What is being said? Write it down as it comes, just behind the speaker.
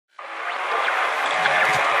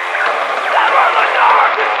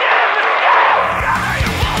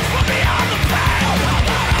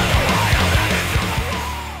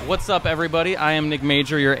What's up, everybody? I am Nick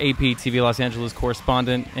Major, your APTV Los Angeles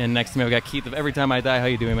correspondent, and next to me I've got Keith of Every Time I Die. How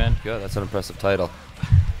you doing, man? Good. That's an impressive title.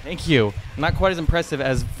 Thank you. Not quite as impressive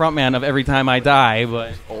as frontman of Every Time I Die,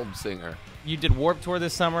 but Old singer. you did Warped Tour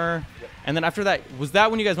this summer, and then after that, was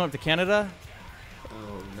that when you guys went up to Canada?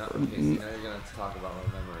 Oh, no. Okay, see, now you're going to talk about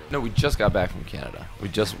my memory. No, we just got back from Canada. We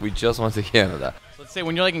just went to Canada. So let's say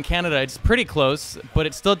when you're like in Canada, it's pretty close, but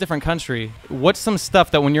it's still a different country. What's some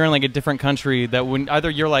stuff that when you're in like a different country that when either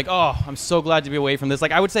you're like, oh, I'm so glad to be away from this.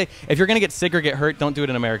 Like I would say, if you're gonna get sick or get hurt, don't do it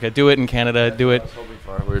in America. Do it in Canada. Do it.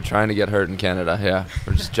 We were trying to get hurt in Canada. Yeah,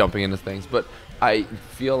 we're just jumping into things. But I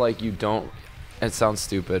feel like you don't. It sounds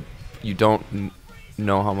stupid. You don't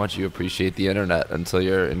know how much you appreciate the internet until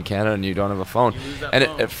you're in Canada and you don't have a phone. And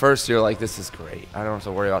at first you're like, this is great. I don't have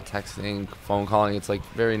to worry about texting, phone calling. It's like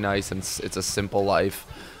very nice and it's a simple life.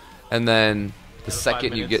 And then the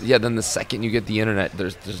second you get, then the second you get the internet,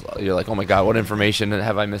 there's you're like, oh my God, what information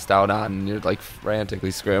have I missed out on? And you're like frantically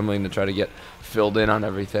scrambling to try to get filled in on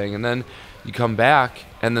everything. And then you come back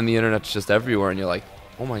and then the internet's just everywhere and you're like,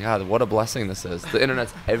 oh my God, what a blessing this is. The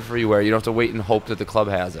internet's everywhere. You don't have to wait and hope that the club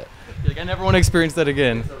has it. Like, I never want to experience that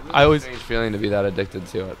again. I always strange feeling to be that addicted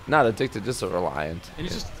to it. Not addicted, just a reliant. And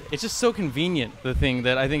it's just so convenient. The thing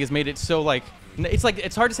that I think has made it so like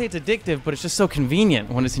it's hard to say it's addictive, but it's just so convenient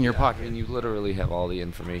when it's in your pocket. And you literally have all the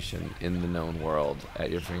information in the known world at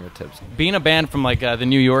your fingertips. Being a band from like the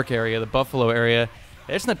New York area, the Buffalo area,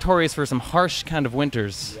 it's notorious for some harsh kind of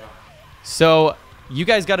winters. So you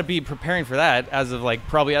guys got to be preparing for that as of like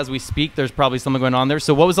probably as we speak. There's probably something going on there.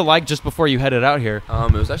 So what was it like just before you headed out here?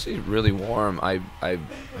 It was actually really warm. I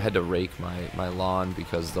had to rake my lawn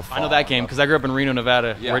because the fall. I know that game because I grew up in Reno,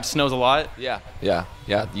 Nevada, where it snows a lot. Yeah. You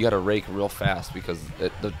got to rake real fast because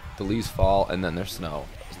the leaves fall and then there's snow,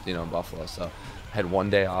 in Buffalo. So I had one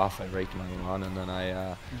day off. I raked my lawn and then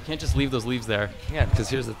you can't just leave those leaves there. Yeah, because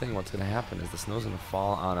here's the thing. What's going to happen is the snow's going to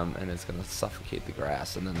fall on them and it's going to suffocate the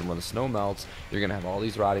grass. And then when the snow melts, you're going to have all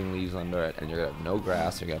these rotting leaves under it and you're going to have no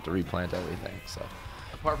grass. You're going to have to replant everything. So,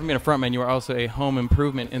 apart from being a frontman, you are also a home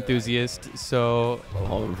improvement enthusiast. So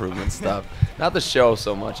home improvement stuff. Not the show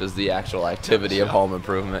so much as the actual activity of home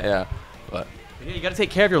improvement. Yeah, but yeah, you got to take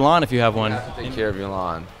care of your lawn if you have one. You have to take care of your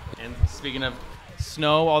lawn. And speaking of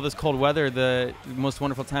snow, all this cold weather, the most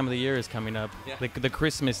wonderful time of the year is coming up. Yeah. The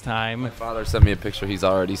Christmas time. My father sent me a picture. He's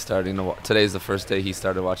already starting to today's the first day he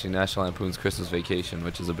started watching National Lampoon's Christmas Vacation,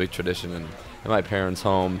 which is a big tradition in my parents'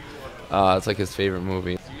 home. It's like his favorite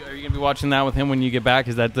movie. Are you going to be watching that with him when you get back?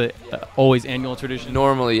 Is that the always annual tradition?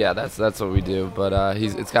 Normally, yeah, that's what we do. But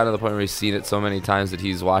it's gotten to the point where he's seen it so many times that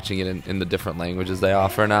he's watching it in the different languages they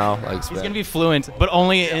offer now. Like he's going to be fluent, but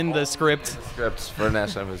only in the script. Scripts for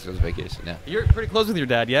National Lampoon's Vacation, yeah. You're pretty close with your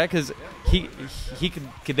dad, yeah? Because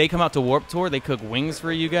could they come out to Warped Tour? They cook wings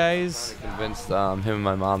for you guys? I convinced him and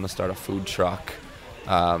my mom to start a food truck.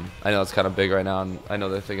 I know it's kind of big right now, and I know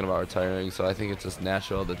they're thinking about retiring, so I think it's just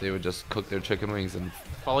natural that they would just cook their chicken wings and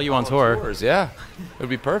follow you on tour. Tours. Yeah, it would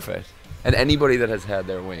be perfect. And anybody that has had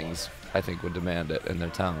their wings, I think, would demand it in their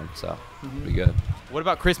town, so it'd be good. What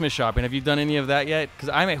about Christmas shopping? Have you done any of that yet? Because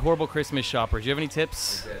I'm a horrible Christmas shopper. Do you have any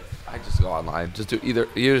tips? I just go online. Just do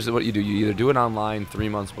here's what you do. You either do it online 3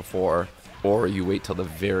 months before, or you wait till the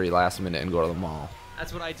very last minute and go to the mall.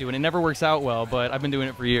 That's what I do, and it never works out well, but I've been doing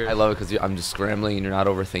it for years. I love it because I'm just scrambling and you're not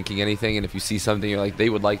overthinking anything, and if you see something you're like, they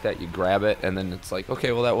would like that, you grab it, and then it's like,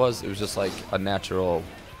 okay, well, it was just like a natural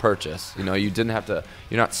purchase. You didn't have to,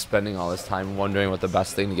 you're not spending all this time wondering what the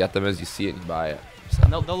best thing to get them is. You see it and you buy it.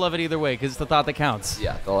 So. They'll love it either way because it's the thought that counts.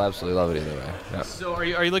 Yeah, they'll absolutely love it either way. Yep. So are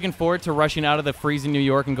you looking forward to rushing out of the freezing New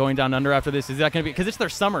York and going down under after this? Is that going to be, because it's their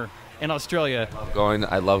summer in Australia?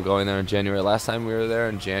 I love going there in January. Last time we were there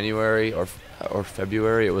in January or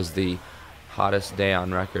February, it was the hottest day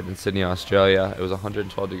on record in Sydney, Australia. It was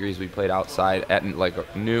 112 degrees. We played outside at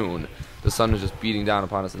like noon. The sun was just beating down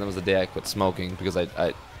upon us, and that was the day I quit smoking because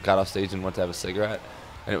I got off stage and went to have a cigarette,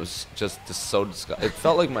 and it was just so disgusting. It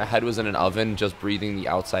felt like my head was in an oven just breathing the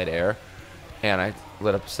outside air, and I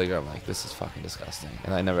lit up a cigarette. I'm like, this is fucking disgusting,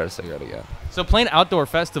 and I never had a cigarette again. So playing outdoor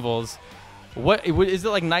festivals, what is it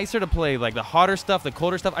like nicer to play like the hotter stuff, the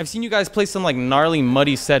colder stuff? I've seen you guys play some like gnarly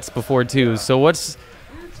muddy sets before too. So it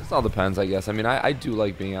just all depends, I guess. I mean, I do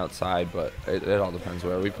like being outside, but it all depends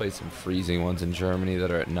where. We played some freezing ones in Germany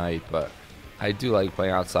that are at night, but I do like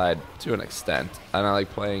playing outside to an extent, and I like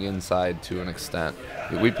playing inside to an extent.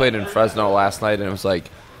 We played in Fresno last night, and it was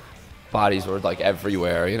like bodies were like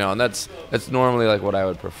everywhere, and that's normally like what I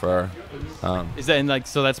would prefer. Is that in like,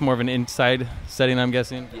 so that's more of an inside setting, I'm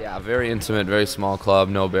guessing? Yeah, very intimate, very small club,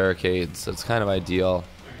 no barricades. It's kind of ideal.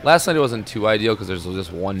 Last night it wasn't too ideal because there's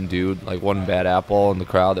just one dude, like one bad apple in the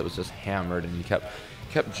crowd that was just hammered, and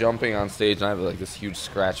kept jumping on stage, and I have like this huge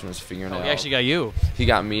scratch on his fingernail. Oh, he actually got you. He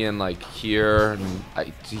got me in like here, and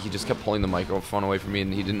he just kept pulling the microphone away from me,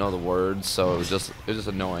 and he didn't know the words, so it was just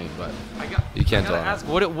annoying. But you can't tell. Ask,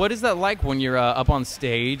 what is that like when you're up on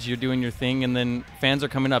stage, you're doing your thing, and then fans are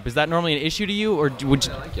coming up? Is that normally an issue to you, or would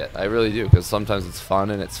you? I like it. I really do, because sometimes it's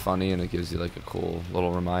fun and it's funny, and it gives you like a cool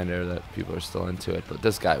little reminder that people are still into it. But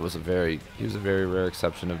this guy was a very rare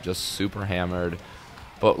exception of just super hammered.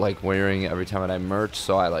 But like wearing it every time I merch,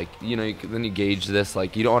 so I like, then you gauge this,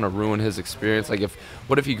 like you don't want to ruin his experience. Like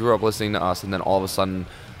what if he grew up listening to us and then all of a sudden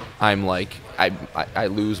I'm like, I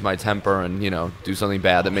lose my temper and do something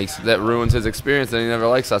bad that ruins his experience and he never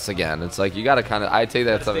likes us again. It's like you gotta kind of, I take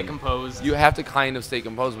that stay composed. You have to kind of stay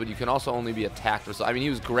composed, but you can also only be attacked for. I mean,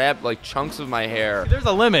 he was grabbed like chunks of my hair. There's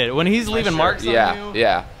a limit when he's leaving marks on you.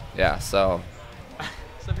 Yeah. So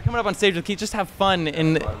if you're coming up on stage with Keith, just have fun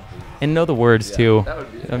and know the words too. That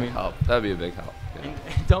would be help. That would be a big help. Yeah.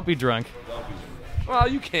 Don't be drunk. Well,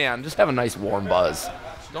 you can just have a nice warm buzz.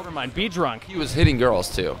 Don't remind. Be drunk. He was hitting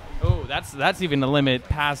girls too. Oh, that's even the limit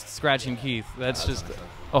past scratching Keith. That's just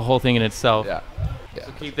a whole thing in itself. Yeah.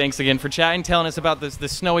 So Keith, thanks again for chatting, telling us about the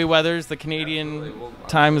snowy weathers, the Canadian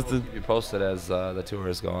times. We'll keep you posted as the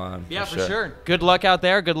tours go on. Yeah, for sure. Good luck out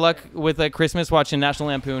there. Good luck with Christmas watching National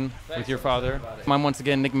Lampoon with your father. I'm once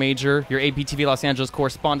again Nick Major, your APTV Los Angeles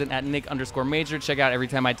correspondent at Nick_Major. Check out Every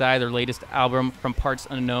Time I Die, their latest album from Parts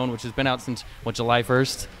Unknown, which has been out since July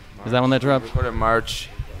 1st. Is that when that dropped? Recorded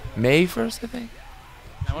May 1st, I think.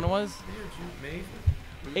 Is that when it was?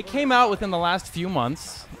 It came out within the last few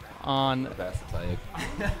months.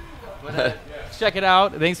 Check it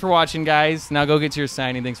out. Thanks for watching, guys. Now go get to your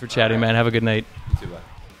signing. Thanks for chatting, man. Have a good night. You too, bye.